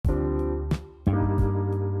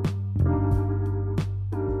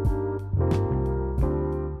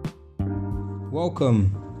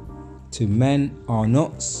Welcome to Men Are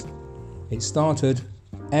Nuts. It started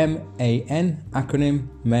MAN, acronym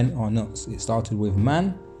Men Are Nuts. It started with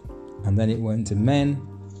man and then it went to Men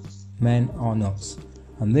Are Nuts.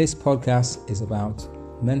 And this podcast is about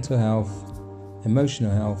mental health,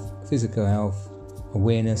 emotional health, physical health,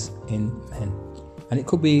 awareness in men. And it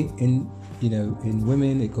could be in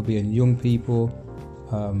women, it could be in young people.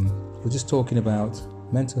 We're just talking about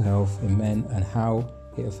mental health in men and how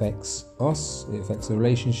it affects us, it affects the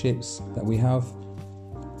relationships that we have,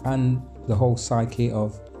 and the whole psyche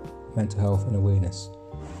of mental health and awareness.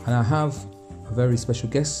 And I have a very special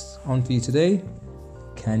guest on for you today.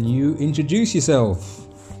 Can you introduce yourself?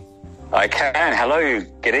 I can. Hello.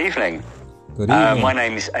 Good evening. Good evening. My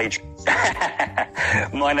name's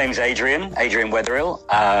Adrian Wetherill,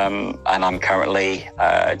 and I'm currently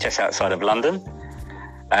just outside of London.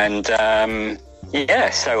 And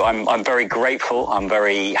so I'm very grateful. I'm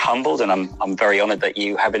very humbled, and I'm very honoured that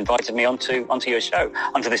you have invited me onto your show,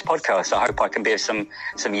 onto this podcast. I hope I can be of some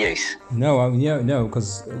use. No,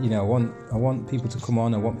 because I want people to come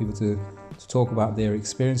on. I want people to talk about their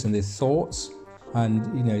experience and their thoughts, and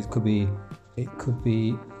it could be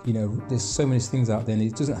there's so many things out there, and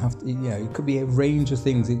it doesn't have to. It could be a range of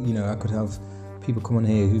things. I could have people come on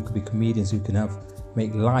here who could be comedians who can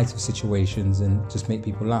make light of situations and just make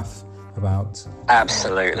people laugh about.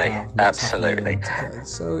 Absolutely.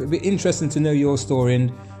 So it'd be interesting to know your story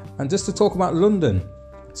and just to talk about London.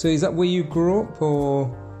 So is that where you grew up,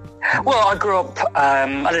 or? Well, I grew up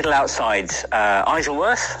a little outside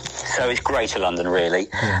Isleworth, so it's Greater London, really.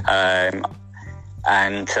 Yeah.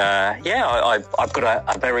 I've got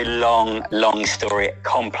a very long story,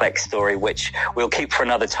 complex story, which we'll keep for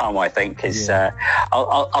another time, I think, because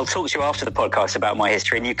I'll talk to you after the podcast about my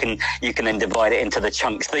history, and you can then divide it into the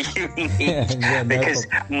chunks that you need, because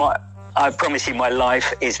I promise you, my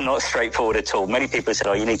life is not straightforward at all. Many people said,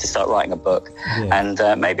 you need to start writing a book, and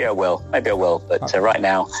maybe I will, but right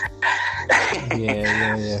now.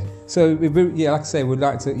 So, like I say, we'd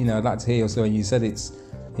like to, I'd like to hear your story. And you said it's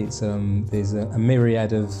there's a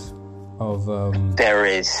myriad of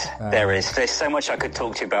there's so much I could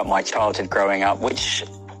talk to you about my childhood growing up, which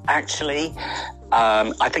actually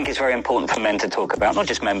I think is very important for men to talk about, not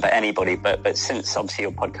just men but anybody, but since obviously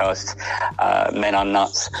your podcast Men Are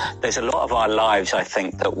Nuts, there's a lot of our lives I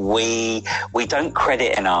think that we don't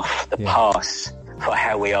credit enough the past for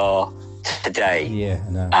how we are today.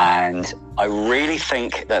 And I really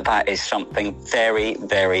think that is something very,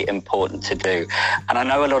 very important to do. And I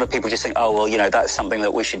know a lot of people just think, that's something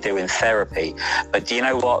that we should do in therapy. But do you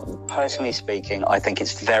know what? Personally speaking, I think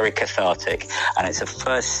it's very cathartic, and it's a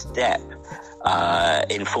first step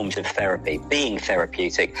in forms of therapy, being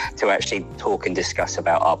therapeutic, to actually talk and discuss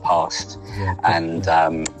about our past. And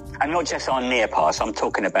not just our near past, I'm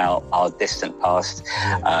talking about our distant past,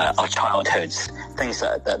 our childhoods, things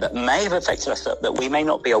that may have affected us that we may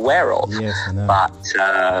not be aware of. But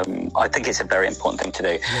I think it's a very important thing to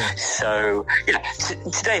do. So,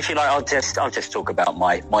 today, if you like, I'll just talk about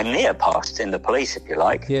my near past in the police, if you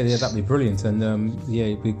like. That'd be brilliant. And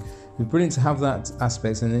it'd be brilliant to have that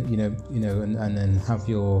aspect, and and then have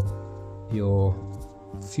your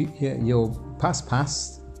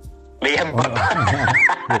past. Your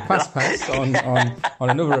past on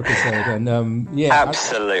another episode, and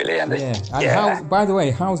absolutely, Andy. And by the way,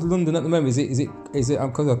 how's London at the moment? Is it?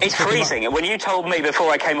 It's freezing. When you told me before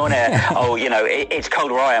I came on air, it's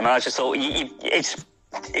cold where I am, and I just thought it's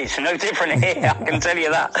no different here. I can tell you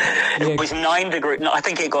that. It was 9 degrees. I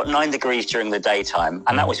think it got 9 degrees during the daytime,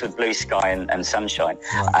 and that was with blue sky and sunshine.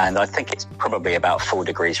 And I think it's probably about 4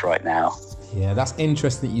 degrees right now. Yeah, that's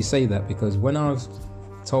interesting that you say that, because when I've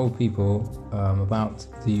told people about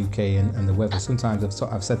the UK and the weather, sometimes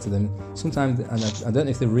I've said to them, sometimes, and I don't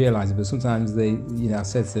know if they realise it, but sometimes I've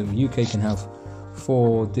said to them, UK can have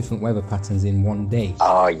 4 different weather patterns in one day.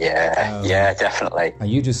 Oh yeah, definitely.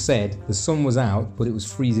 And you just said the sun was out, but it was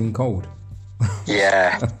freezing cold.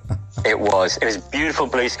 Yeah, it was beautiful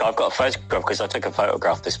blue sky. I've got a photograph because I took a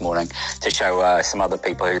photograph this morning to show some other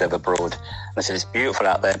people who live abroad. And I said, it's beautiful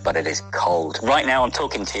out there, but it is cold. Right now I'm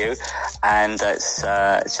talking to you, and it's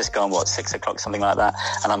just gone, 6 o'clock, something like that.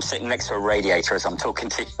 And I'm sitting next to a radiator as I'm talking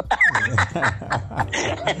to you.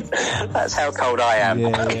 That's how cold I am.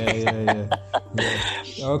 Yeah.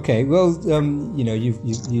 Okay, well,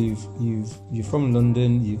 you're from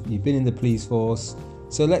London. You've been in the police force.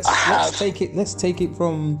 So let's take it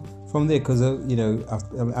from there, because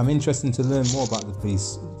I'm interested to learn more about the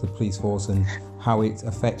police force and how it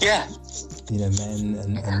affects men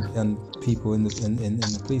and people in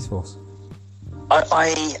the police force.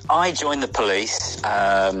 I joined the police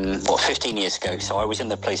 15 years ago. So I was in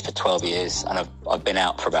the police for 12 years, and I've been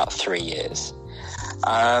out for about 3 years.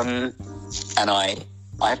 And I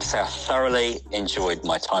have to say I thoroughly enjoyed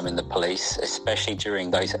my time in the police, especially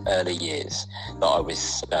during those early years that I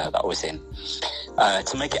was in.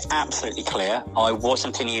 To make it absolutely clear, I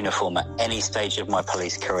wasn't in uniform at any stage of my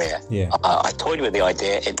police career. Yeah. I toyed with the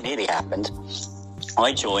idea. It nearly happened.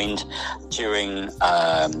 I joined during,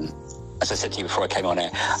 as I said to you before I came on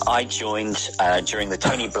air, I joined during the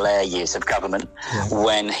Tony Blair years of government,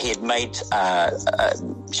 when he had made,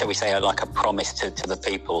 shall we say, like a promise to the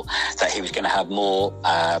people that he was going to have more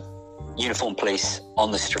uniformed police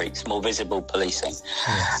on the streets, more visible policing.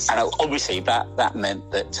 And obviously that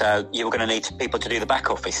meant that you were going to need people to do the back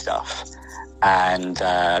office stuff. And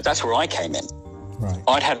that's where I came in. Right.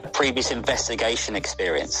 I'd had previous investigation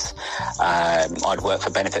experience. I'd worked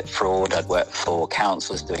for benefit fraud. I'd worked for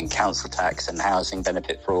councils doing council tax and housing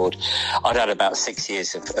benefit fraud. I'd had about 6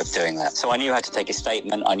 years of doing that. So I knew how to take a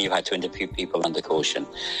statement. I knew how to interview people under caution.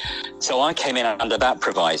 So I came in under that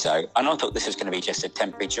proviso, and I thought this was going to be just a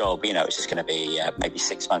temporary job. You know, it's just going to be maybe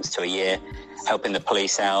 6 months to a year, helping the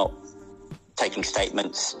police out, taking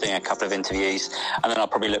statements, doing a couple of interviews, and then I'll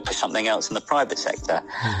probably look for something else in the private sector.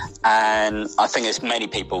 And I think there's many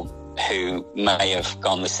people who may have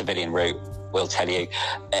gone the civilian route will tell you,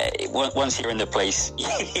 once you're in the police,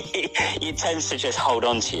 it tends to just hold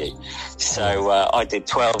on to you. So I did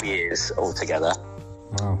 12 years altogether.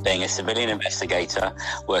 Wow. Being a civilian investigator,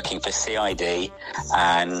 working for CID,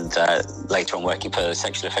 and later on working for the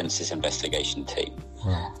Sexual Offences Investigation Team.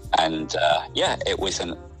 Wow. And it was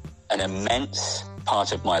an immense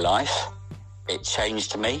part of my life. It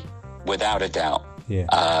changed me without a doubt.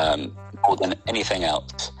 More than anything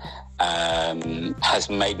else. Has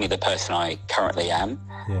made me the person I currently am.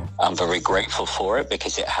 I'm very grateful for it,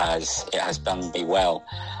 because it has done me well.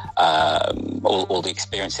 All the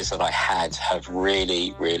experiences that I had have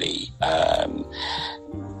really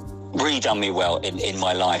done me well in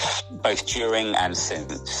my life, both during and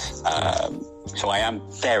since. So I am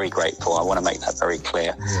very grateful. I want to make that very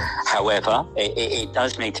clear. However, it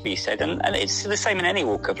does need to be said, and it's the same in any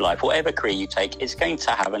walk of life. Whatever career you take is going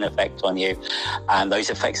to have an effect on you, and those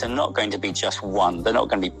effects are not going to be just one. They're not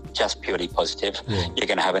going to be just purely positive. You're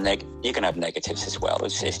going to have you're going to have negatives as well.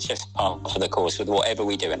 It's just part of the course with whatever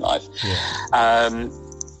we do in life.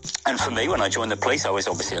 And for me, when I joined the police, I was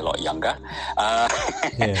obviously a lot younger.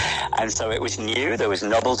 And so it was new. There was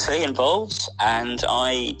novelty involved. And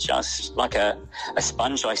I just, like a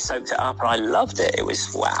sponge, I soaked it up and I loved it. It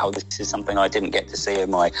was, wow, this is something I didn't get to see in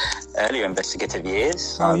my earlier investigative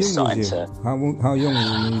years. How young was you? How young were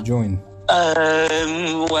you when you joined?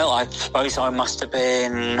 Well, I suppose I must have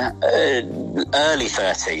been early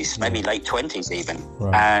 30s, maybe late 20s even.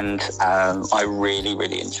 Right. And I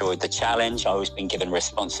really enjoyed the challenge. I was being given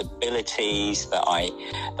responsibilities that I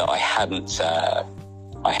hadn't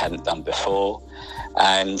done before.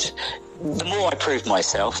 And the more I proved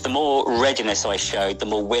myself, the more readiness I showed, the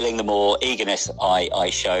more willing, the more eagerness I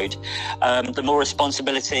showed, the more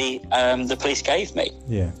responsibility the police gave me.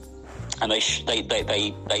 Yeah. And they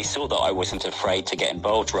saw that I wasn't afraid to get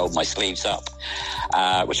involved, rolled my sleeves up,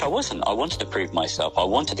 which I wasn't. I wanted to prove myself. I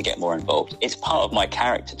wanted to get more involved. It's part of my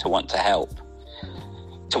character to want to help,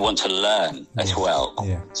 to want to learn as well.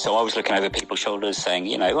 Yeah. So I was looking over people's shoulders saying,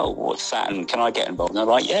 oh, what's that? And can I get involved? And they're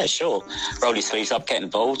like, yeah, sure. Roll your sleeves up, get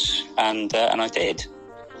involved. And I did.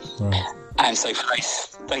 Right. And so for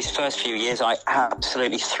those first few years, I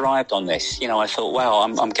absolutely thrived on this. I thought, wow,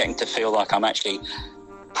 I'm getting to feel like I'm actually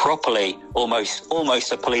properly almost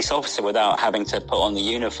a police officer without having to put on the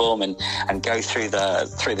uniform and go through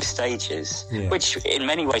the stages, which in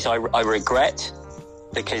many ways I regret,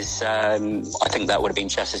 because I think that would have been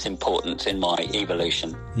just as important in my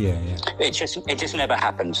evolution. It just never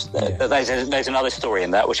happened. There's another story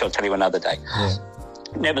in that, which I'll tell you another day.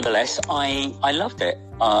 Nevertheless, I loved it.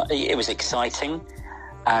 It was exciting,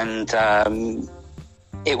 and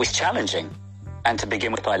it was challenging. And to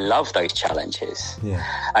begin with, I loved those challenges.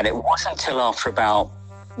 And it wasn't until after about,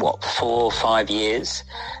 4 or 5 years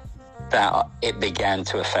that it began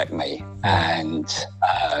to affect me. And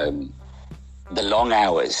the long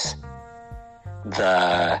hours,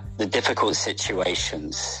 the difficult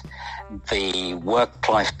situations, the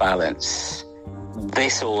work-life balance,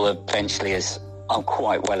 this all eventually, as I'm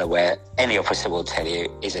quite well aware, any officer will tell you,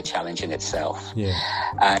 is a challenge in itself.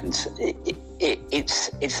 And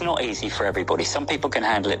it's not easy for everybody. Some people can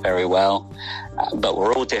handle it very well, but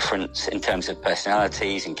we're all different in terms of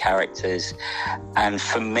personalities and characters. And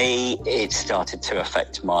for me, it started to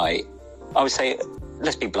affect my, I would say,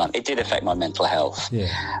 let's be blunt, it did affect my mental health.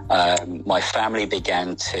 My family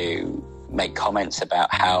began to make comments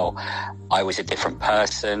about how I was a different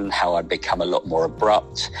person, how I'd become a lot more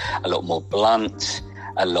abrupt, a lot more blunt,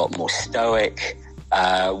 a lot more stoic,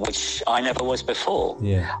 which I never was before.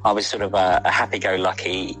 I was sort of a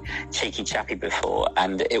happy-go-lucky, cheeky chappy before,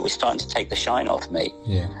 and it was starting to take the shine off me.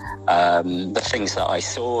 The things that I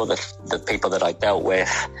saw, the people that I dealt with,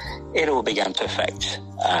 it all began to affect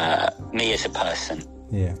me as a person.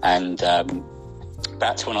 And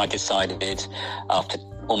that's when I decided, after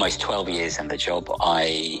almost 12 years in the job,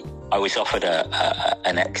 I was offered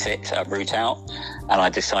an exit, a route out, and I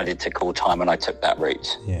decided to call time, and I took that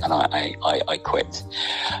route, and I quit.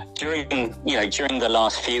 During the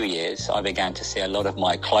last few years, I began to see a lot of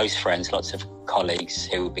my close friends, lots of colleagues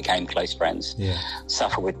who became close friends,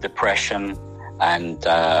 suffer with depression, and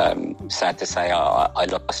sad to say, I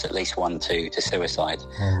lost at least one to suicide.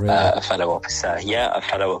 Oh, really? A fellow officer, a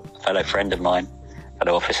fellow friend of mine,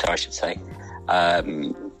 fellow officer, I should say.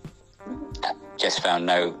 Just found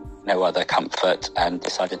no other comfort and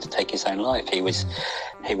decided to take his own life. He was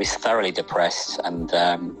thoroughly depressed, and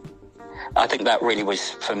I think that really was,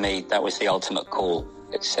 for me, that was the ultimate call.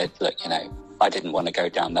 It said, look, I didn't want to go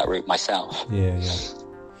down that route myself.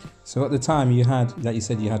 So at the time you had, like you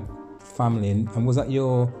said, you had family, and was that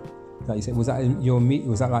your, like you said, was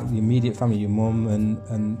that like the immediate family, your mum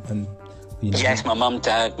and Yes, my mum,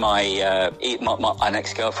 dad, my an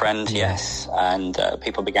ex-girlfriend, yes. And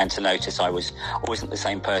people began to notice I wasn't the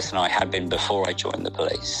same person I had been before I joined the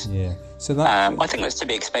police. So that I think that's to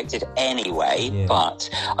be expected anyway, but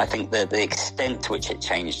I think that the extent to which it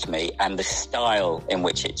changed me and the style in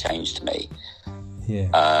which it changed me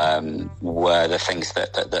were the things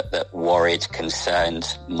that worried,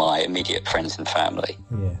 concerned my immediate friends and family.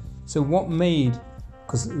 So what made...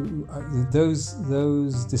 Because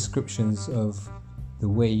those descriptions of the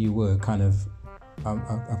way you were were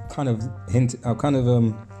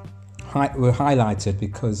highlighted,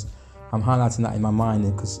 because I'm highlighting that in my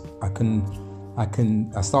mind, because I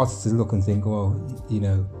started to look and think, well,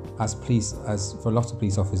 as for a lot of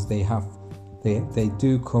police officers, they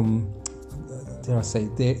do come, dare I say,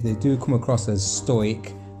 they do come across as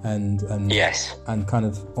stoic and kind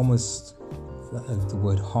of almost, the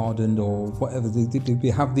word hardened or whatever, they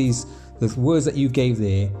have these words that you gave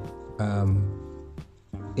there,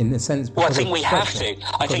 in a sense. Well, I think we have to.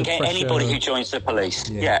 I think anybody who joins the police,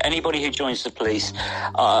 anybody who joins the police,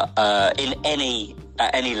 in any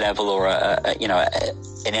level or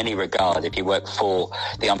in any regard, if you work for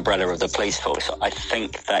the umbrella of the police force, I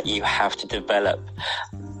think that you have to develop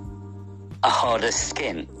a harder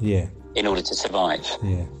skin in order to survive.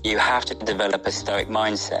 You have to develop a stoic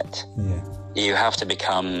mindset. You have to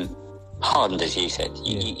become hardened, as you said.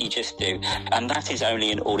 You just do. And that is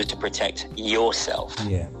only in order to protect yourself.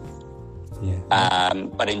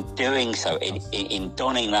 But in doing so, in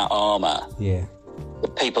donning that armour, the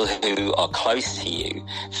people who are close to you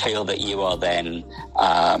feel that you are then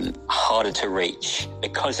harder to reach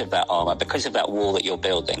because of that armour, because of that wall that you're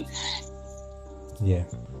building.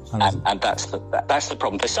 And that's the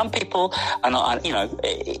problem for some people. And in a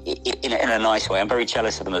nice way, I'm very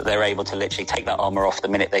jealous of them that they're able to literally take that armour off the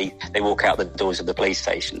minute they walk out the doors of the police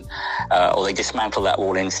station, or they dismantle that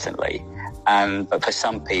wall instantly. But for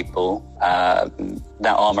some people,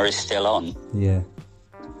 that armour is still on.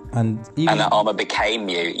 And that armour became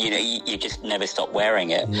you. You just never stop wearing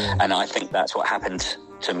it. And I think that's what happened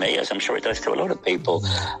to me, as I'm sure it does to a lot of people.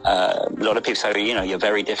 A lot of people say, you're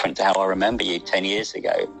very different to how I remember you 10 years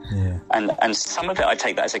ago. And some of it I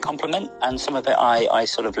take that as a compliment, and some of it I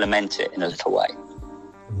sort of lament it in a little way.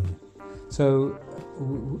 So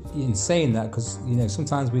in saying that, because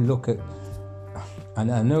sometimes we look at,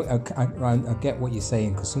 and I know I get what you're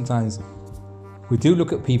saying, because sometimes we do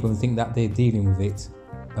look at people and think that they're dealing with it.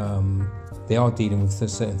 They are dealing with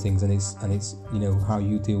certain things, and it's how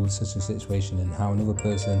you deal with such a situation and how another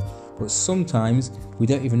person. But sometimes we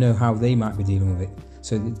don't even know how they might be dealing with it.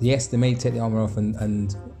 So yes, they may take the armour off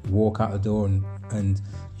and walk out the door, and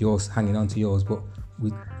yours hanging on to yours, but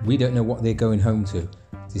we don't know what they're going home to. Do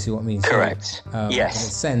you see what I mean? Correct. So, yes. In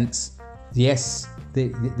a sense, yes, they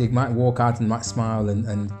might walk out and might smile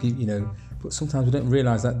and but sometimes we don't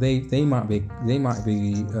realise that they might be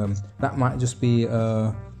that might just be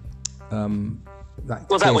well,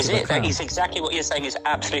 that was it. That is exactly what you're saying is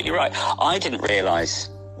absolutely right. I didn't realise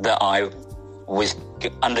that I was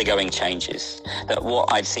undergoing changes, that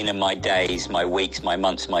what I'd seen in my days, my weeks, my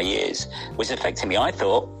months, my years was affecting me. I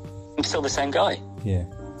thought, I'm still the same guy.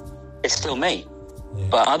 It's still me.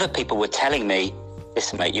 But other people were telling me,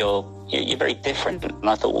 listen, mate, you're very different. And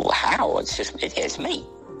I thought, well, how? It's me.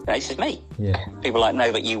 This is me. Yeah. People are like,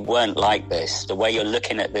 no, but you weren't like this. The way you're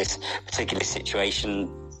looking at this particular situation,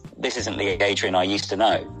 this isn't the Adrian I used to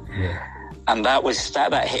know. Yeah. And that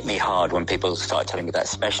hit me hard when people started telling me that,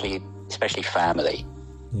 especially family.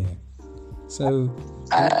 Yeah. So,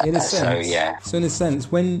 in a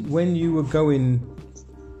sense, when you were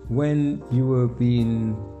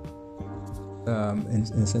being,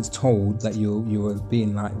 in a sense, told that you were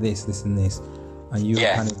being like this, and this, and you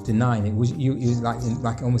were kind of denying it, was you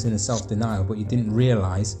like almost in a self-denial, but you didn't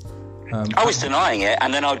realise. I was denying it,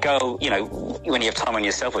 and then I'd go, when you have time on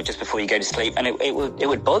yourself, or just before you go to sleep, and it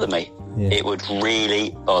would bother me. Yeah. It would really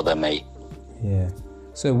bother me. Yeah.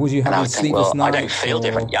 So was you having sleepless nights? I don't feel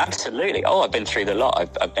different. Yeah, absolutely. Oh, I've been through the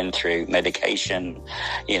lot. I've been through medication,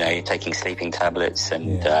 taking sleeping tablets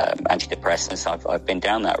and antidepressants. I've been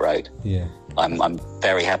down that road. Yeah. I'm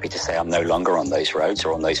very happy to say I'm no longer on those roads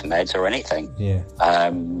or on those meds or anything. Yeah.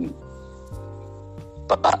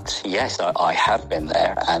 But yes, I have been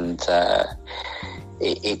there, and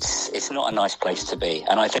it's not a nice place to be.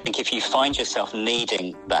 And I think if you find yourself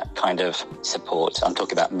needing that kind of support, I'm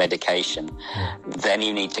talking about medication, then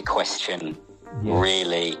you need to question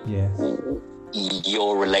really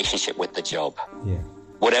your relationship with the job. Yeah.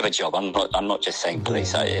 Whatever job, I'm not just saying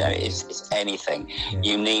police. It's anything. Yeah.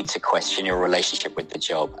 You need to question your relationship with the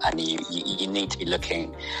job, and you need to be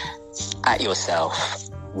looking at yourself,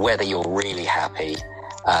 whether you're really happy,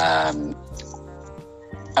 and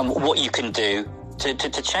what you can do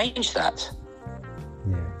to change that.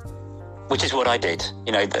 Yeah. Which is what I did.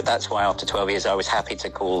 That's why after 12 years I was happy to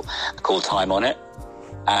call time on it,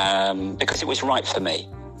 because it was right for me.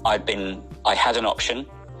 I had an option,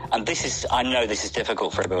 and I know this is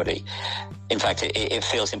difficult for everybody. In fact, it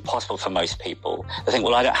feels impossible for most people. They think,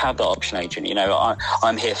 well, I don't have that option, Adrian.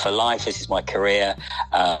 I'm here for life. This is my career.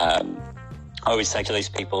 I always say to those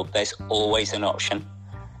people, there's always an option.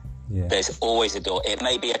 Yeah. There's always a door. It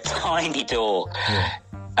may be a tiny door,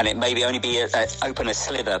 and it may be only be open a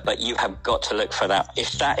slither, but you have got to look for that.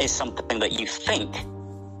 If that is something that you think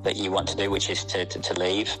that you want to do, which is to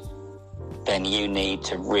leave, then you need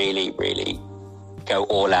to really, really go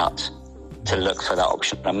all out to look for that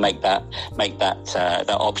option and make that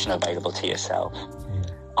option available to yourself. Yeah.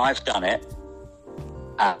 I've done it,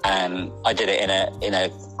 and I did it in a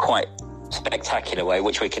quite spectacular way,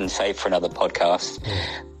 which we can save for another podcast.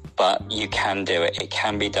 Yeah. But you can do it. It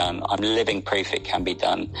can be done. I'm living proof it can be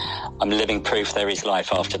done. I'm living proof there is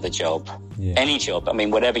life after the job. Yeah. Any job. I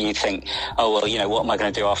mean, whatever you think, oh, well, what am I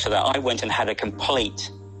going to do after that? I went and had a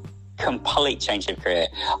complete change of career.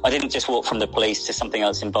 I didn't just walk from the police to something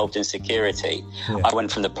else involved in security. Yeah. I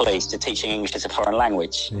went from the police to teaching English as a foreign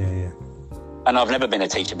language. Yeah. And I've never been a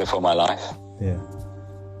teacher before in my life. Yeah.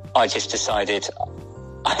 I just decided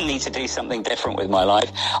I need to do something different with my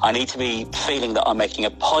life. I need to be feeling that I'm making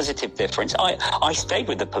a positive difference. I stayed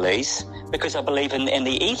with the police because I believe in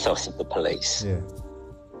the ethos of the police. Yeah.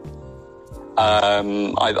 I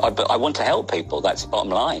want to help people. That's the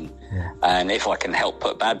bottom line. Yeah. And if I can help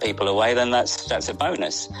put bad people away, then that's a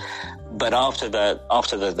bonus. But after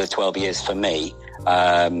the 12 years for me,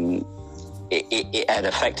 it had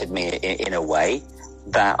affected me in a way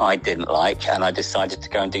that I didn't like, and I decided to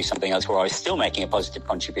go and do something else where I was still making a positive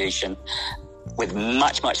contribution with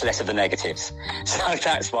much, much less of the negatives. So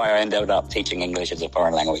that's why I ended up teaching English as a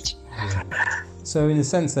foreign language. Yeah. So in a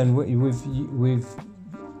sense then, you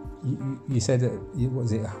said that, what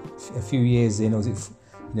was it, a few years in, or was it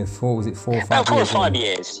 4 or 5 years? About 4 or 5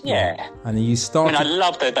 years, yeah. And you started... I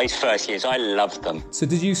loved those first years. I loved them. So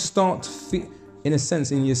did you start, in a sense,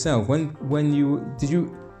 in yourself,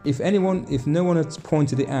 if no one had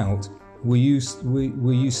pointed it out, were you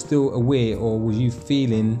still aware, or were you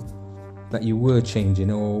feeling that you were changing,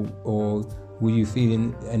 or were you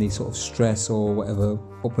feeling any sort of stress or whatever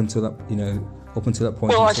up until that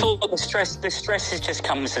point? Well, I thought the stress just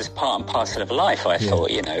comes as part and parcel of life. I thought,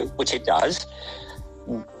 which it does.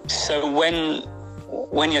 So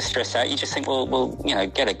when you're stressed out, you just think, well,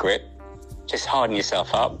 get a grip, just harden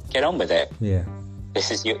yourself up, get on with it. Yeah. This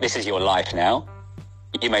is your life now.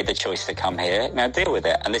 You made the choice to come here. Now deal with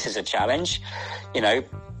it. And this is a challenge.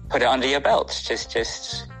 Put it under your belt.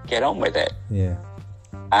 Just get on with it. Yeah.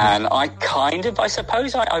 And I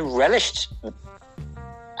suppose I relished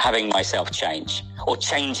having myself change, or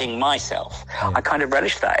changing myself. Yeah. I kind of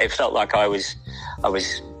relished that. It felt like I was, I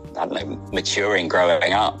don't know, maturing,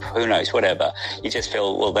 growing up, who knows, whatever. You just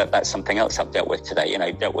feel, well, that's something else I've dealt with today.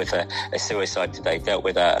 Dealt with a suicide today, dealt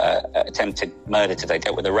with a attempted murder today,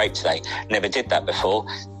 dealt with a rape today. Never did that before.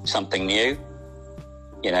 Something new,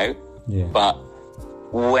 Yeah. But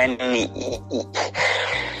when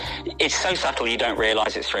it's so subtle you don't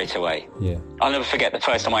realise it straight away. Yeah. I'll never forget the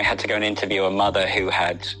first time I had to go and interview a mother who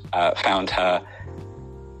had found her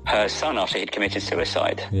son after he'd committed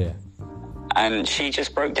suicide. Yeah. And she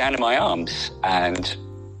just broke down in my arms, and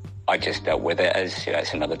I just dealt with it as, you know,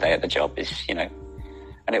 it's another day at the job,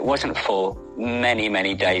 and it wasn't for many,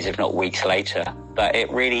 many days, if not weeks later, that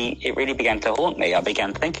it really began to haunt me. I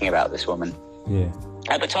began thinking about this woman. Yeah.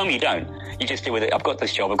 At the time, you don't. You just deal with it. I've got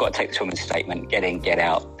this job. I've got to take this woman's statement. Get in, get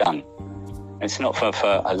out, done. And it's not for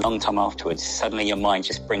a long time afterwards. Suddenly, your mind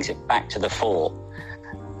just brings it back to the fore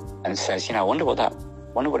and says, I wonder what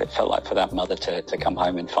it felt like for that mother to come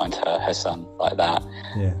home and find her son like that.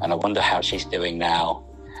 Yeah. And I wonder how she's doing now.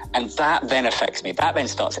 And that then affects me. That then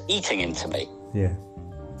starts eating into me. Yeah.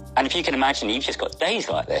 And if you can imagine, you've just got days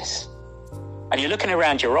like this. And you're looking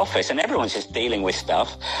around your office and everyone's just dealing with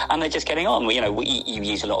stuff and they're just getting on. You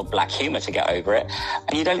use a lot of black humour to get over it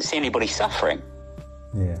and you don't see anybody suffering.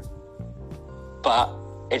 Yeah. But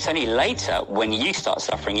it's only later when you start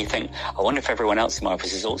suffering, you think, I wonder if everyone else in my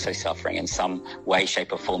office is also suffering in some way,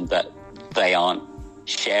 shape or form that they aren't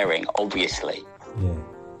sharing, obviously. Yeah.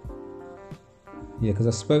 Yeah, because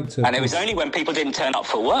I spoke to... And it was only when people didn't turn up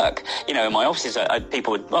for work. In my offices,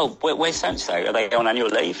 people would, well, where's so-and-so? Are they on annual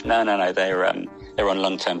leave? No, they're on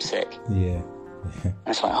long-term sick. Yeah. And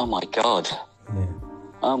it's like, oh, my God. Yeah.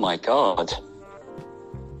 Oh, my God.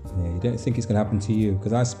 Yeah, you don't think it's going to happen to you?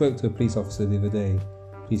 Because I spoke to a police officer the other day,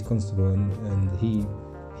 police constable, and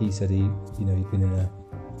he said he'd been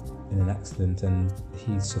in an accident and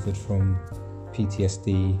he suffered from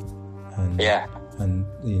PTSD and... Yeah. And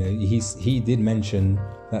he did mention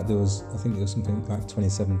that there was something like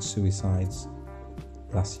 27 suicides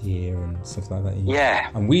last year and stuff like that. Yeah.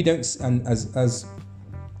 And we don't, and as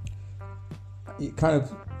it kind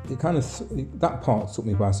of that part took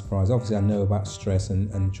me by surprise. Obviously, I know about stress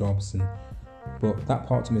and jobs, but that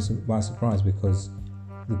part took me by surprise because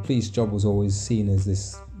the police job was always seen as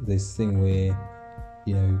this thing where,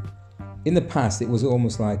 in the past it was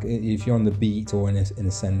almost like if you're on the beat or in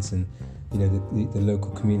a sense and. The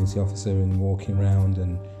local community officer and walking around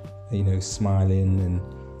and smiling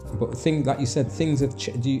but things like you said, things have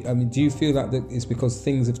do you feel that it's because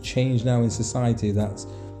things have changed now in society that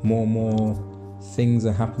more and more things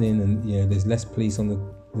are happening and there's less police on the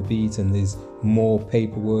beat and there's more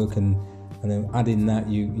paperwork and then adding that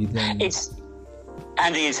you then it's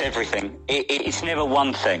everything. It's never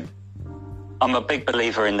one thing. I'm a big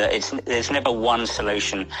believer in that there's never one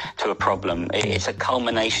solution to a problem. It's a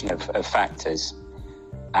culmination of factors.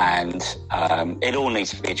 And it all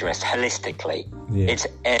needs to be addressed holistically. Yeah. It's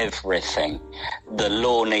everything. The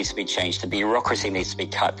law needs to be changed. The bureaucracy needs to be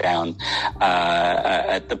cut down.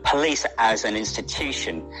 The police as an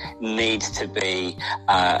institution needs to be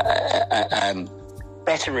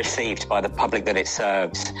better received by the public that it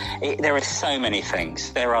serves. There are so many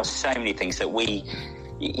things. That we...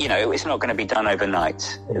 it's not going to be done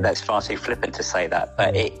overnight. That's far too flippant to say that.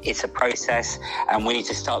 But it's a process, and we need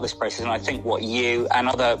to start this process. And I think what you and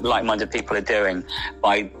other like-minded people are doing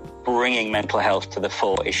by bringing mental health to the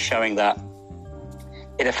fore is showing that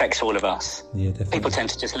it affects all of us. Yeah, definitely. People tend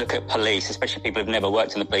to just look at police, especially people who've never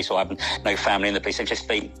worked in the police or have no family in the police.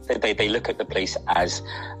 They look at the police as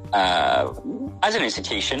an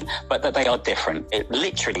institution, but that they are different. It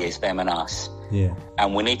literally is them and us. Yeah.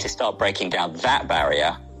 And we need to start breaking down that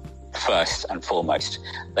barrier first and foremost.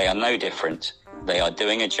 They are no different. They are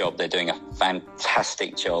doing a job. They're doing a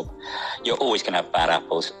fantastic job. You're always going to have bad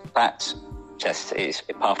apples. That just is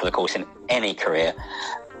part of the course in any career.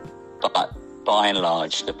 But by and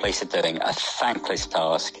large, the police are doing a thankless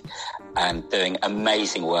task and doing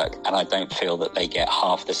amazing work, and I don't feel that they get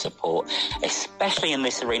half the support, especially in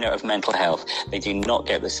this arena of mental health. They do not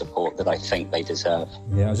get the support that I think they deserve.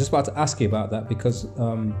 Yeah, I was just about to ask you about that because...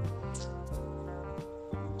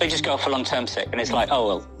 they just go off for long-term sick, and it's like, oh,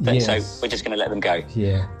 well, yes. So we're just going to let them go.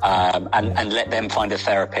 Yeah. And let them find a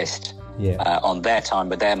therapist on their time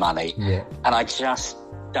with their money. Yeah. And I just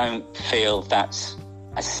don't feel that's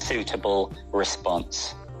a suitable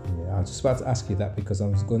response. Yeah, I was just about to ask you that because I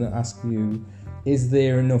was going to ask you, is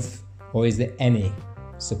there enough or is there any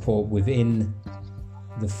support within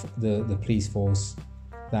the police force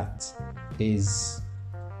that is...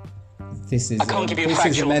 I can't give you a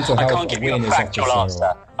factual answer. I cannot give you a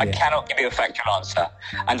factual answer.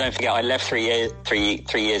 And don't forget, I left 3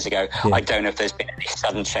 years ago. Yeah. I don't know if there's been any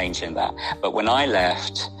sudden change in that. But when I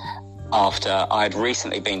left, after I had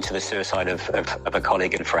recently been to the suicide of a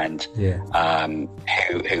colleague and friend,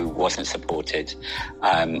 who wasn't supported,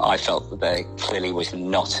 I felt that there clearly was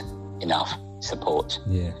not enough support.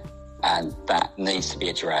 Yeah. And that needs to be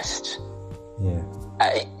addressed. Yeah.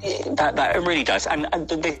 That it really does. And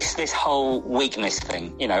this whole weakness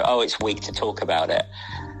thing, it's weak to talk about it.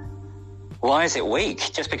 Why is it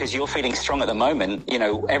weak? Just because you're feeling strong at the moment,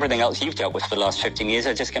 everything else you've dealt with for the last 15 years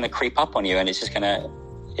are just going to creep up on you, and it's just going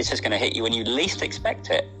to hit you when you least expect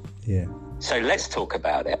it. Yeah. So let's talk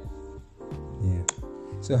about it. Yeah.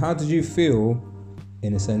 So how did you feel,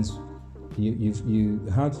 in a sense,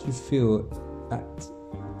 how did you feel at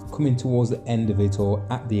coming towards the end of it, or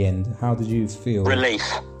at the end? How did you feel? Relief.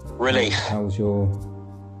 How was your...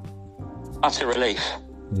 Utter relief.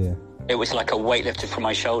 Yeah. It was like a weight lifted from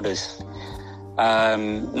my shoulders.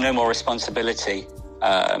 No more responsibility.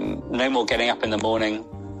 No more getting up in the morning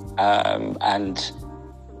and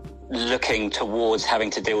looking towards having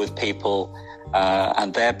to deal with people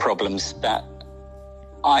and their problems that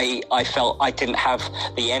I felt I didn't have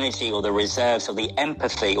the energy or the reserves or the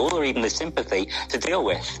empathy or even the sympathy to deal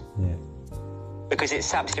with. Yeah. Because it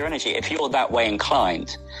saps your energy. If you're that way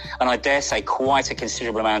inclined, and I dare say quite a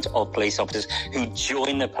considerable amount of police officers who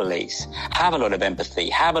join the police have a lot of empathy,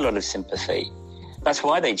 have a lot of sympathy. That's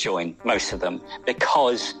why they join, most of them,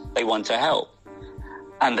 because they want to help.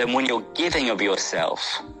 And then when you're giving of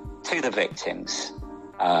yourself to the victims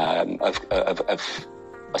of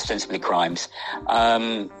ostensibly crimes,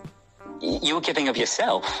 you're giving of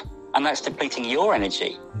yourself, and that's depleting your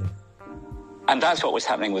energy. Yeah. And that's what was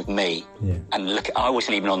happening with me. Yeah. And look, I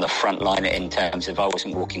wasn't even on the front line in terms of I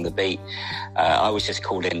wasn't walking the beat. I was just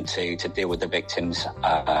called in to deal with the victims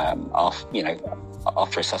after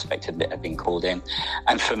a suspect had been called in.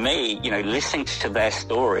 And for me, listening to their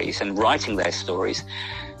stories and writing their stories,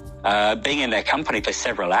 being in their company for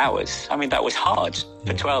several hours, I mean, that was hard.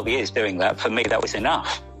 For 12 years doing that, for me, that was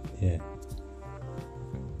enough. Yeah.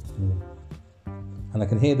 And I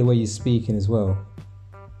can hear the way you're speaking as well.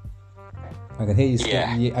 I can hear you.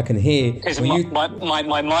 Yeah. I can hear. Because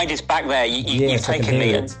my mind is back there. You've taken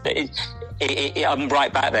me. I'm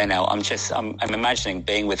right back there now. I'm imagining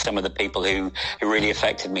being with some of the people who really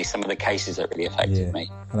affected me. Some of the cases that really affected me.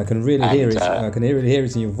 And I can really hear it. I can really hear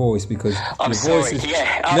it in your voice because I'm your sorry. voice is.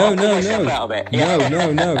 Yeah. No.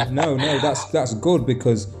 No. That's good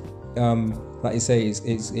because, like you say,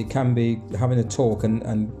 it can be having a talk and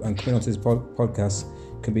coming onto this podcast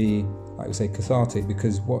can be, like we say, cathartic,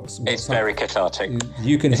 because it's very cathartic.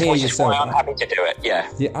 You can hear yourself. Why I'm happy to do it. Yeah,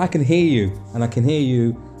 I can hear you, and I can hear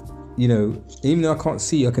you. Even though I can't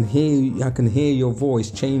see you, I can hear you. I can hear your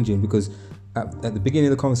voice changing, because at the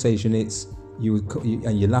beginning of the conversation, it's you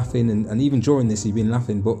and you're laughing, and even during this, you've been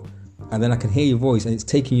laughing. And then I can hear your voice, and it's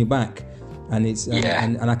taking you back, and it's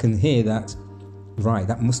and I can hear that. Right,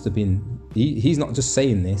 that must have been. He's not just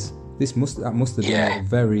saying this. That must have been a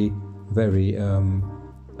very, very.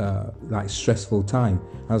 Like stressful time.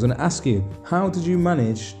 I was going to ask you, how did you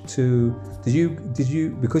manage to? Did you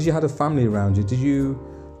because you had a family around you? Did you?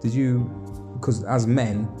 Because as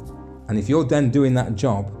men, and if you're then doing that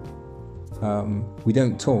job, we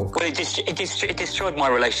don't talk. Well, it destroyed my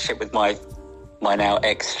relationship with my now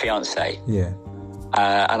ex-fiance. Yeah.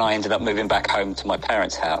 And I ended up moving back home to my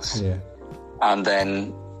parents' house. Yeah. And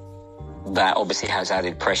then that obviously has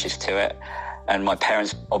added pressures to it. And my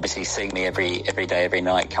parents obviously seeing me every day, every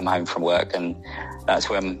night, come home from work. And that's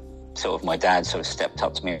when sort of my dad sort of stepped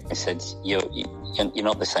up to me and said, you're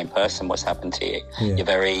not the same person. What's happened to you? Yeah. You're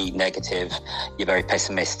very negative. You're very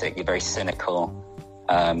pessimistic. You're very cynical.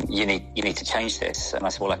 You need to change this. And I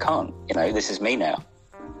said, well, I can't. This is me now.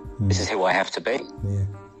 This is who I have to be. Yeah.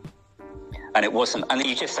 And it wasn't, and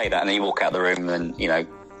you just say that and then you walk out the room and,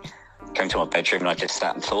 came to my bedroom and I just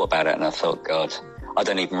sat and thought about it. And I thought, God, I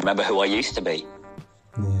don't even remember who I used to be.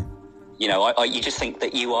 Yeah. You just think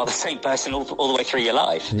that you are the same person all the way through your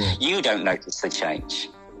life. Yeah. You don't notice the change.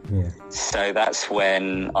 Yeah. So that's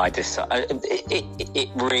when I decided.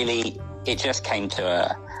 It just came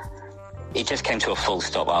to a full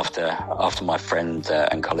stop after my friend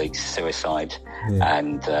and colleague's suicide,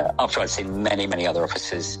 and after I'd seen many other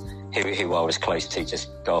officers who I was close to just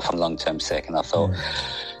go off on long-term sick, and I thought. Yeah.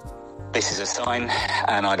 This is a sign,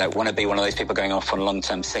 and I don't want to be one of those people going off on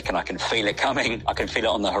long-term sick, and I can feel it coming. I can feel it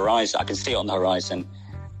on the horizon. I can see it on the horizon,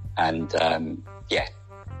 and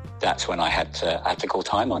that's when I had to call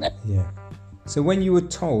time on it. Yeah. So when you were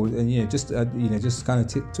told, and just kind of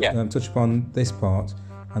touch upon this part,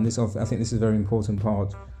 and this, I think this is a very important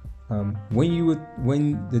part.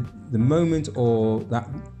 When the moment or that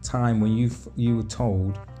time when you were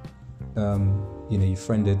told, your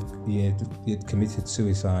friend had committed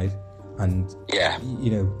suicide. And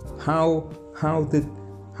how did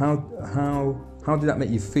that make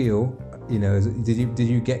you feel? you know, did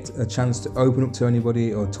you get a chance to open up to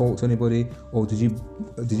anybody or talk to anybody, or did you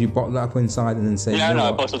bottle that up inside and then say, no,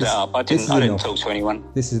 I bottled it up. I didn't talk to anyone.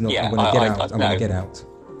 This is enough. I'm going to get out. I'm going to get out.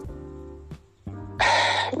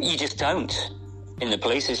 You just don't. In the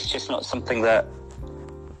police, it's just not something that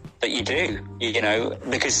you do. You know,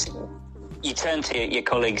 because you turn to your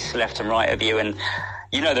colleagues left and right of you, and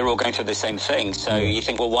you know they're all going through the same thing. So you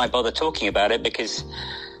think, well, why bother talking about it? Because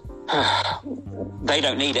they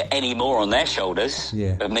don't need it any more on their shoulders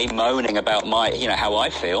of me moaning about how I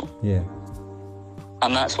feel. Yeah.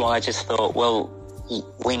 And that's why I just thought, well,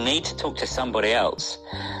 we need to talk to somebody else.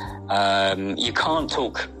 You can't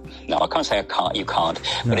talk. No, I can't say I can't. You can't.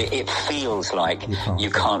 No. But it feels like you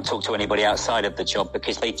can't talk to anybody outside of the job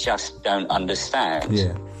because they just don't understand.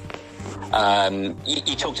 Yeah.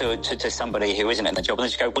 You talk to somebody who isn't in the job and they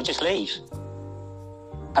just go, well, just leave.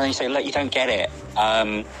 And then you say, look, you don't get it.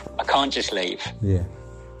 I can't just leave. Yeah.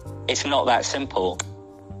 It's not that simple.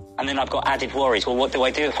 And then I've got added worries. Well, what do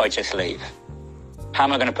I do if I just leave? How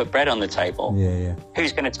am I going to put bread on the table? Yeah.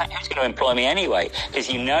 Who's going to employ me anyway? Because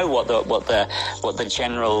you know what the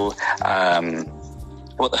general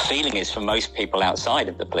what the feeling is for most people outside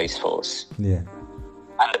of the police force. Yeah.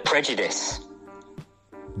 And the prejudice.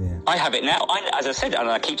 Yeah. I have it now. As I said, and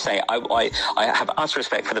I keep saying, I have utter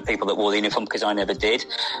respect for the people that wore the uniform because I never did.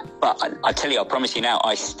 But I tell you, I promise you now,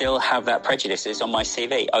 I still have that prejudice. It's on my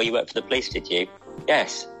CV. Oh, you worked for the police, did you?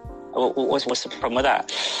 Yes. What's the problem with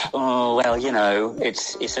that? Oh, well, you know,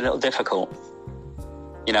 it's a little difficult,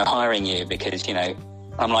 you know, hiring you because, you know,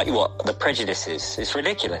 I'm like, what? The prejudices? It's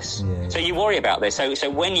ridiculous. Yeah. So you worry about this. So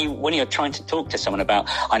when you're trying to talk to someone about,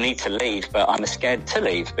 I need to leave, but I'm scared to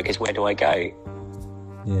leave because where do I go?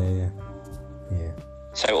 Yeah.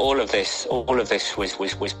 So all of this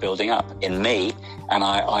was building up in me, and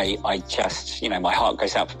I just, you know, my heart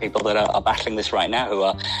goes out for people that are battling this right now, who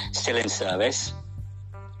are still in service,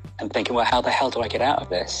 and thinking, well, how the hell do I get out of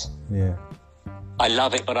this? Yeah. I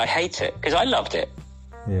love it, but I hate it because I loved it.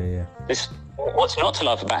 Yeah. What's not to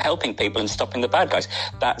love about helping people and stopping the bad guys?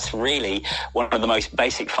 That's really one of the most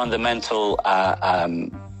basic, fundamental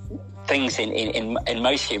things in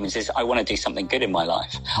most humans is I want to do something good in my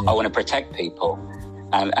life. Yeah. I want to protect people.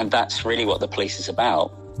 And that's really what the police is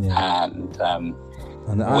about. Yeah. And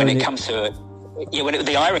when it comes to it,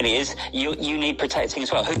 the irony is you need protecting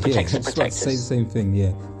as well. Who protects the protectors? Say the same thing.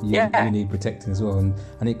 You need protecting as well,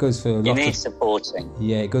 and it goes for a lot. You need supporting.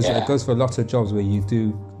 Yeah, it goes for a lot of jobs where you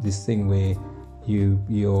do this thing where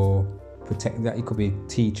you're protecting. That it could be a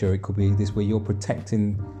teacher, it could be this where you're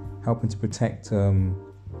helping to protect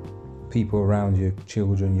people around you,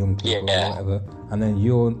 children, young people, or whatever, and then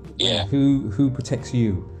who protects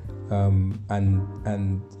you,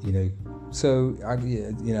 and you know. So I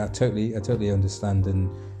totally understand, and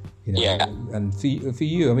you know, and for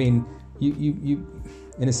you, I mean, you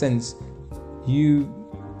in a sense, you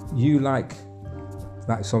like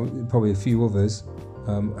some probably a few others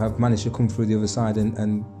have managed to come through the other side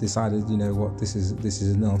and decided, you know what, this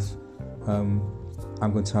is enough. I'm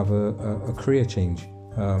going to have a career change.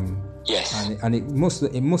 Yes, and it must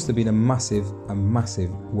have been a massive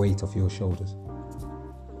weight off your shoulders.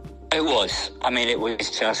 It was. I mean, it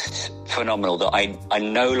was just phenomenal that I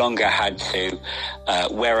no longer had to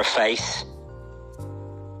wear a face,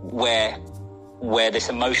 wear this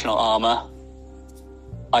emotional armor.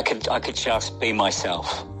 I could just be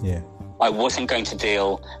myself. Yeah. I wasn't going to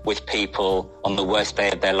deal with people on the worst day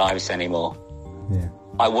of their lives anymore. Yeah.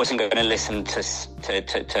 I wasn't going to listen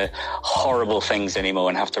to horrible things anymore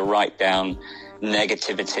and have to write down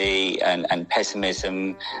negativity and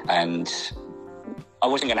pessimism, and I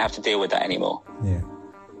wasn't going to have to deal with that anymore. Yeah.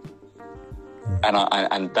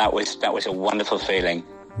 And that was a wonderful feeling.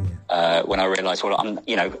 Yeah. When I realised, well, I'm,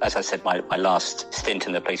 you know, as I said, my last stint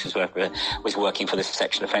in the police was working for the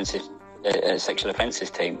sexual offences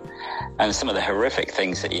team, and some of the horrific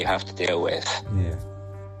things that you have to deal with. Yeah.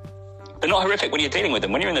 They're not horrific when you're dealing with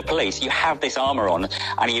them. When you're in the police, you have this armour on,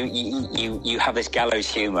 and you have this gallows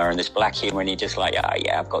humour and this black humour, and you're just like,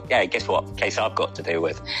 guess what case I've got to deal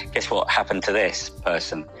with? Guess what happened to this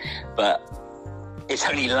person? But it's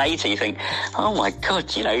only later you think, oh my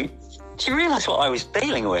God, you know, do you realise what I was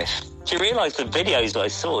dealing with? Do you realise the videos I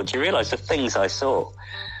saw? Do you realise the things I saw?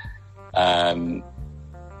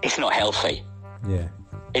 It's not healthy. Yeah.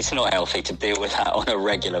 It's not healthy to deal with that on a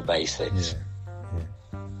regular basis. Yeah.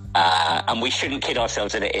 And we shouldn't kid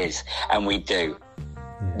ourselves that it is, and we do.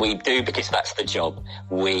 Yeah. We do, because that's the job.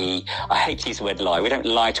 I hate to use the word lie. We don't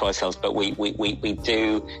lie to ourselves, but we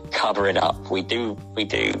do cover it up. We do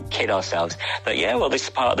kid ourselves that, this is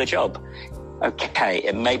part of the job. Okay,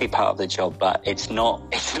 it may be part of the job, but it's not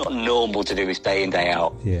normal to do this day in, day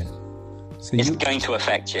out. Yeah. it's going to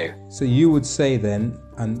affect you. So you would say then,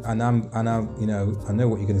 and I'm you know, I know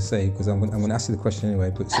what you're going to say because I'm going to ask you the question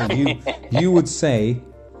anyway. But so you would say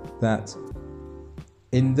that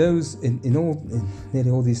in nearly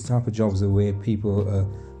all these type of jobs where people are,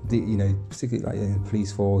 you know, particularly like in the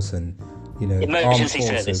police force and, you know, emergency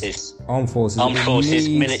armed forces,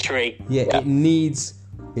 military. Yeah, it needs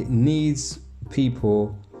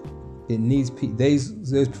people.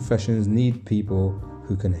 Those professions need people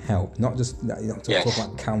who can help, not just talk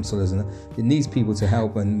about counsellors, and it needs people to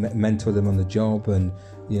help and mentor them on the job, and,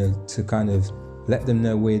 you know, to kind of let them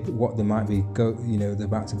know what they might be they're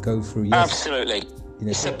about to go through. Yes. Absolutely. You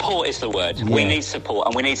know, support is the word. Yeah. We need support,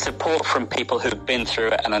 and we need support from people who've been through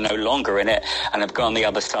it and are no longer in it and have gone the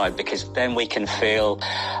other side, because then we can feel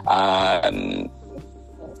A,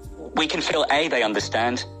 they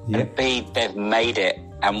understand, and B, they've made it.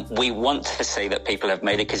 And we want to see that people have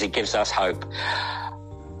made it because it gives us hope.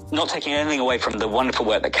 Not taking anything away from the wonderful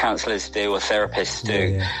work that counsellors do or therapists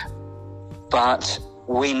do, but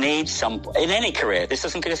we need in any career, this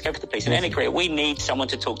doesn't just go for the police, in any career, we need someone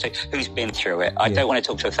to talk to who's been through it. I don't want to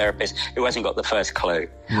talk to a therapist who hasn't got the first clue.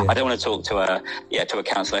 I don't want to talk to a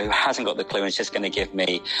counsellor who hasn't got the clue and is just going to give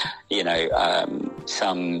me, you know,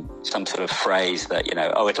 some sort of phrase that, you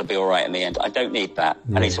know, oh, it'll be all right in the end. I don't need that.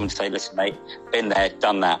 I need someone to say, listen, mate, been there,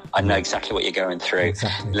 done that. I know exactly what you're going through.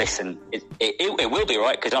 Exactly. Listen, it will be all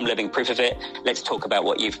right because I'm living proof of it. Let's talk about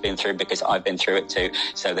what you've been through because I've been through it too.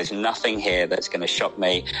 So there's nothing here that's going to shock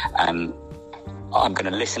me. I'm going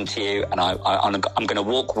to listen to you, and I'm going to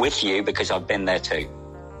walk with you because I've been there too.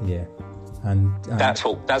 Yeah, and that's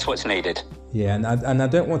what's needed. Yeah, and I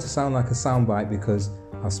don't want to sound like a soundbite because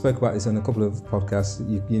I've spoke about this on a couple of podcasts.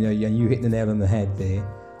 You know, and you hit the nail on the head there.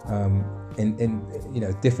 In you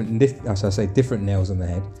know, different nails on the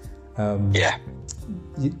head.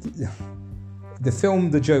 The film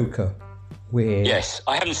The Joker. Yes,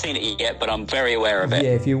 I haven't seen it yet, but I'm very aware of it. Yeah,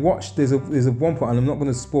 if you watch, there's a one point, and I'm not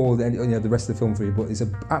going to spoil the rest of the film for you, but it's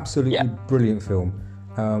an absolutely brilliant film,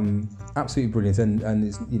 absolutely brilliant, and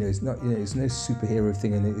it's, you know, it's not, you know, it's no superhero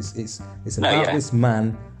thing, and it's about this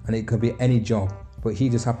man, and it could be any job, but he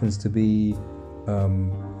just happens to be,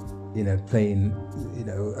 you know, playing, you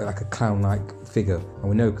know, like a clown-like figure, and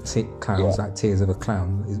we know clowns like Tears of a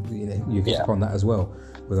Clown, you know, you get upon that as well.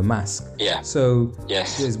 With a mask. Yeah. So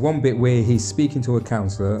there's one bit where he's speaking to a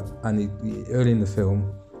counsellor, and he early in the film,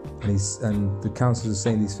 and the counsellor is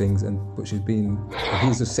saying these things, but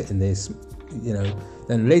he's just sitting there, you know.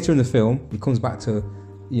 Then later in the film, he comes back to,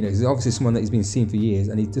 you know, he's obviously someone that he's been seeing for years,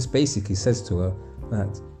 and he just basically says to her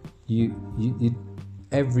that you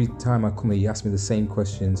every time I come here, you ask me the same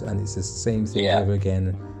questions, and it's the same thing over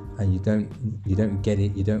again. And you don't get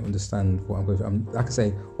it, you don't understand what I'm going through. Like I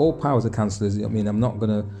say, all powers of counsellors. I mean, I'm not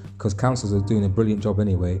gonna, because counsellors are doing a brilliant job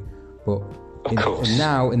anyway. But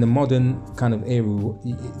now in the modern kind of era,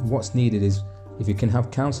 what's needed is if you can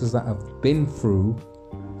have counsellors that have been through.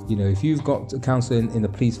 You know, if you've got a counsellor in the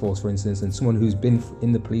police force, for instance, and someone who's been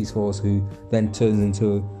in the police force who then turns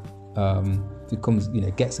into becomes, you know,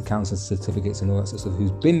 gets the counsellor certificates and all that sort of stuff,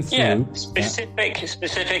 who's been through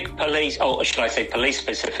specific police, or should I say police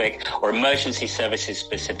specific or emergency services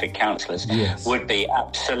specific counsellors would be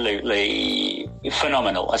absolutely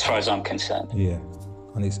phenomenal as far as I'm concerned. Yeah,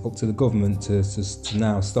 and it's up to the government to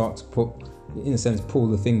now start to put, in a sense, pull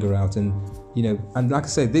the finger out, and, you know, and like I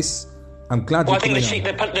say, this, I'm glad. Well, I think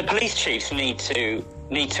the police chiefs need to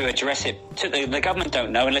address it. The government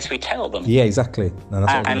don't know unless we tell them. Yeah, exactly. No,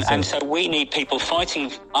 and so we need people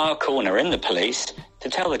fighting our corner in the police to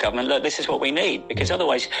tell the government, look, this is what we need, because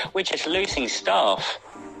otherwise we're just losing staff,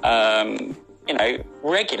 you know,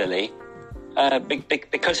 regularly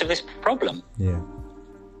because of this problem. Yeah.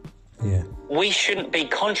 We shouldn't be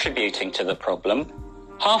contributing to the problem.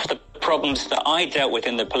 Half the problems that I dealt with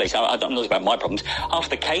in the police, I'm not talking about my problems, half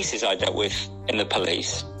the cases I dealt with in the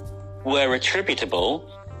police were attributable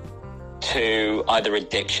to either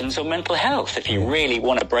addictions or mental health, if you really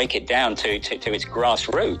want to break it down to its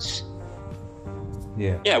grassroots.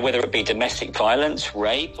 Yeah, whether it be domestic violence,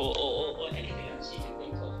 rape, or anything else you can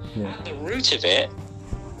think of. At the root of it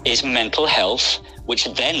is mental health, which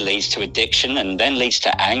then leads to addiction and then leads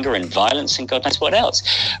to anger and violence and God knows what else.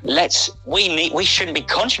 We shouldn't be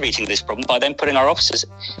contributing to this problem by then putting our officers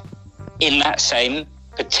in that same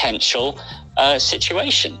potential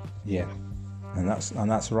situation. Yeah, and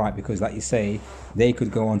that's right, because like you say, they could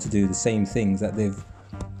go on to do the same things that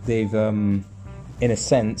they've in a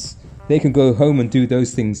sense, they can go home and do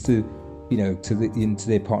those things to, you know, to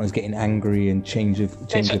their partners, getting angry and change their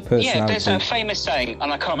personality. Yeah, there's a famous saying,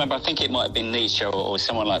 and I can't remember, I think it might have been Nietzsche or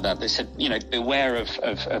someone like that, that said, you know, beware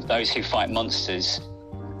of those who fight monsters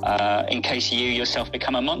in case you yourself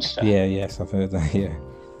become a monster. Yes, I've heard that. Yeah,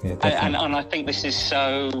 and I think this is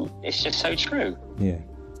it's just so true. Yeah.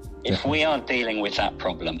 If we are dealing with that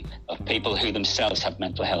problem of people who themselves have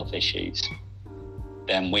mental health issues,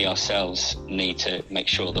 then we ourselves need to make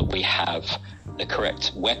sure that we have the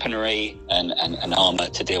correct weaponry and armor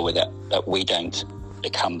to deal with it, that we don't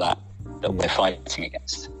become that we're fighting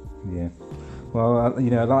against. Yeah. Well,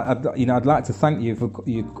 I'd like to thank you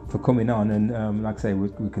for coming on, and like I say,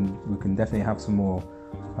 we can definitely have some more.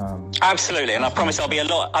 Absolutely, and I promise I'll be a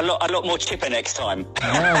lot more chipper next time.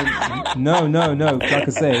 No.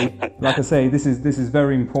 Like I say, this is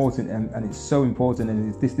very important, and it's so important.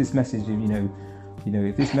 And if this message,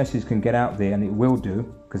 if this message can get out there, and it will do,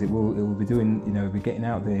 because it will be doing, be getting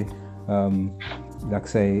out there. Like I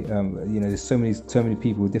say, there's so many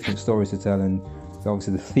people with different stories to tell, and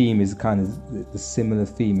obviously the theme is kind of the similar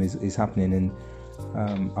theme is happening, and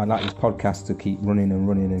I like this podcast to keep running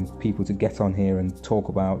and people to get on here and talk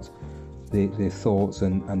about their thoughts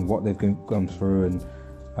and what they've gone through,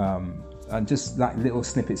 and just like little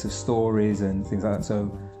snippets of stories and things like that.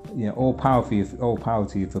 So all power to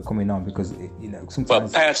you for coming on, because sometimes. Well,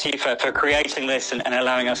 power to you for creating this and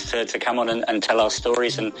allowing us to come on and tell our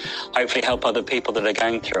stories and hopefully help other people that are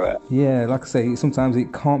going through it. Yeah, like I say, sometimes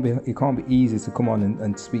it can't be easy to come on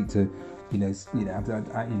and speak to, we've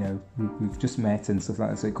just met and stuff like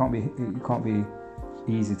that. So it can't be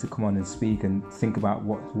easy to come on and speak and think about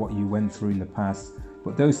what you went through in the past.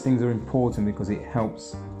 But those things are important because it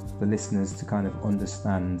helps the listeners to kind of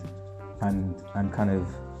understand and kind of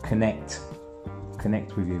connect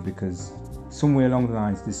with you, because somewhere along the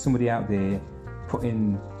lines there's somebody out there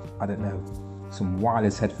putting, I don't know, some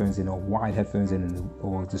wireless headphones in or wired headphones in,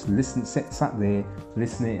 or just sat there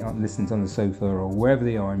listening on the sofa or wherever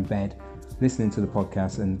they are in bed, listening to the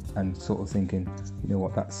podcast and sort of thinking,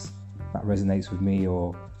 that resonates with me,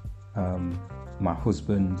 or my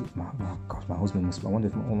husband. My husband I wonder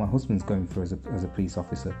what my husband's going through as a police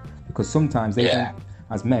officer, because sometimes they don't.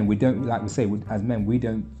 As men, we don't, like we say, as men, we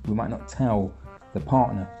might not tell the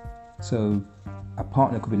partner. So a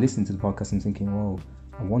partner could be listening to the podcast and thinking, well,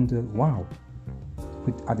 I wonder, wow,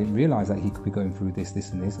 I didn't realise that he could be going through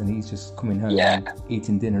this and this, and he's just coming home and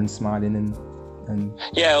eating dinner and smiling and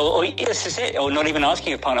or this is it, or not even asking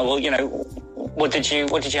your partner, well, what did you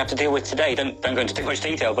have to deal with today? Don't go into too much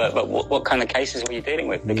detail, but what kind of cases were you dealing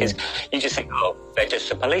with? Because you just think, oh, they're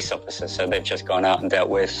just a police officer, so they've just gone out and dealt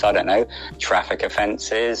with, I don't know, traffic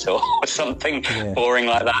offences or something boring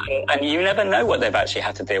like that. And you never know what they've actually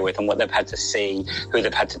had to deal with and what they've had to see, who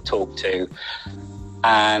they've had to talk to.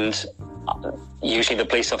 And usually the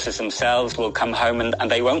police officers themselves will come home and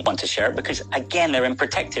they won't want to share it because, again, they're in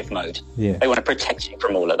protective mode. Yeah. They want to protect you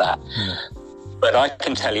from all of that. Yeah. But I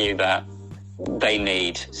can tell you that they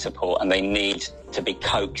need support and they need to be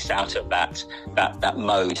coaxed out of that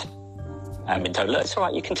mode and been told, look, it's all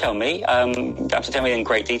right, you can tell me. You don't have to tell me in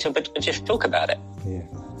great detail, but just talk about it. Yeah.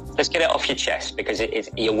 Let's get it off your chest, because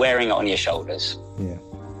you're wearing it on your shoulders. Yeah.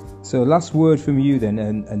 So last word from you then,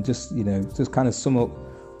 and just kind of sum up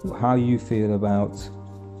how you feel about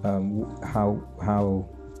how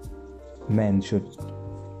men should,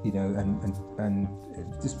 and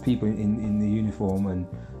just people in the uniform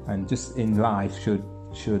and just in life should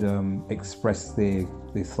express their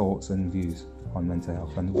thoughts and views on mental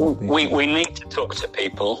health. And we need to talk to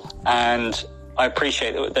people, and I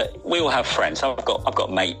appreciate that we all have friends. I've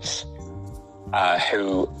got mates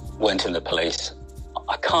who weren't in the police.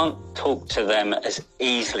 I can't talk to them as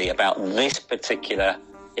easily about this particular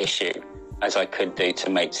issue as I could do to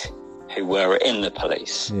mates who were in the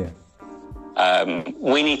police. Yeah.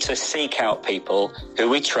 We need to seek out people who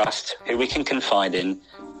we trust, who we can confide in,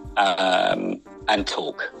 and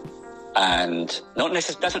talk. And not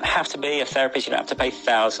necessarily, doesn't have to be a therapist. You don't have to pay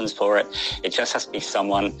thousands for it. It just has to be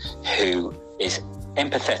someone who is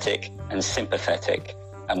empathetic and sympathetic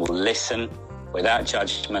and will listen without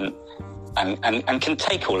judgment and can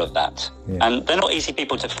take all of that. Yeah. And they're not easy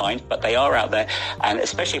people to find, but they are out there. And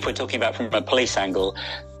especially if we're talking about from a police angle,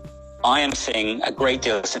 I am seeing a great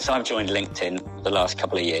deal since I've joined LinkedIn the last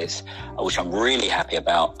couple of years, which I'm really happy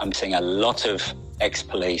about. I'm seeing a lot of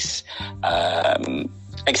ex-police,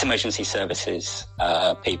 ex-emergency services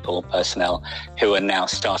personnel who are now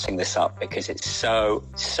starting this up because it's so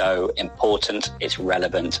important, it's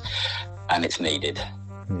relevant, and it's needed.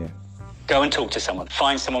 Yeah. Go and talk to someone.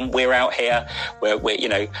 Find someone. We're out here.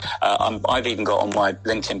 I've even got on my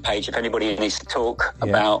LinkedIn page, if anybody needs to talk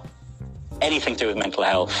about anything to do with mental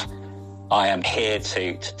health, I am here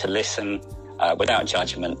to listen without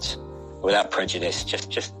judgment, without prejudice,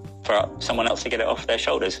 just for someone else to get it off their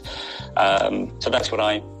shoulders. So that's what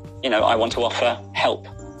I want to offer, help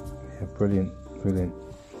Yeah, brilliant.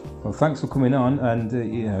 Well, thanks for coming on, and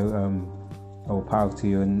all power to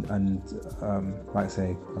you, and like I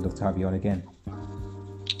say, I'd love to have you on again.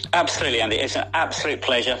 Absolutely, Andy. It's an absolute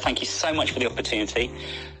pleasure. Thank you so much for the opportunity.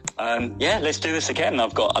 Let's do this again.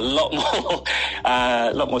 I've got a lot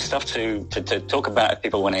more stuff to talk about if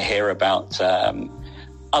people want to hear about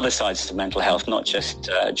other sides to mental health, not just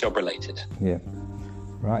job related. Yeah.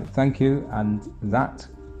 Right. Thank you. And that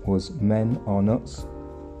was Men Are Nuts,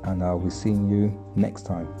 and I'll be seeing you next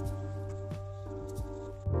time.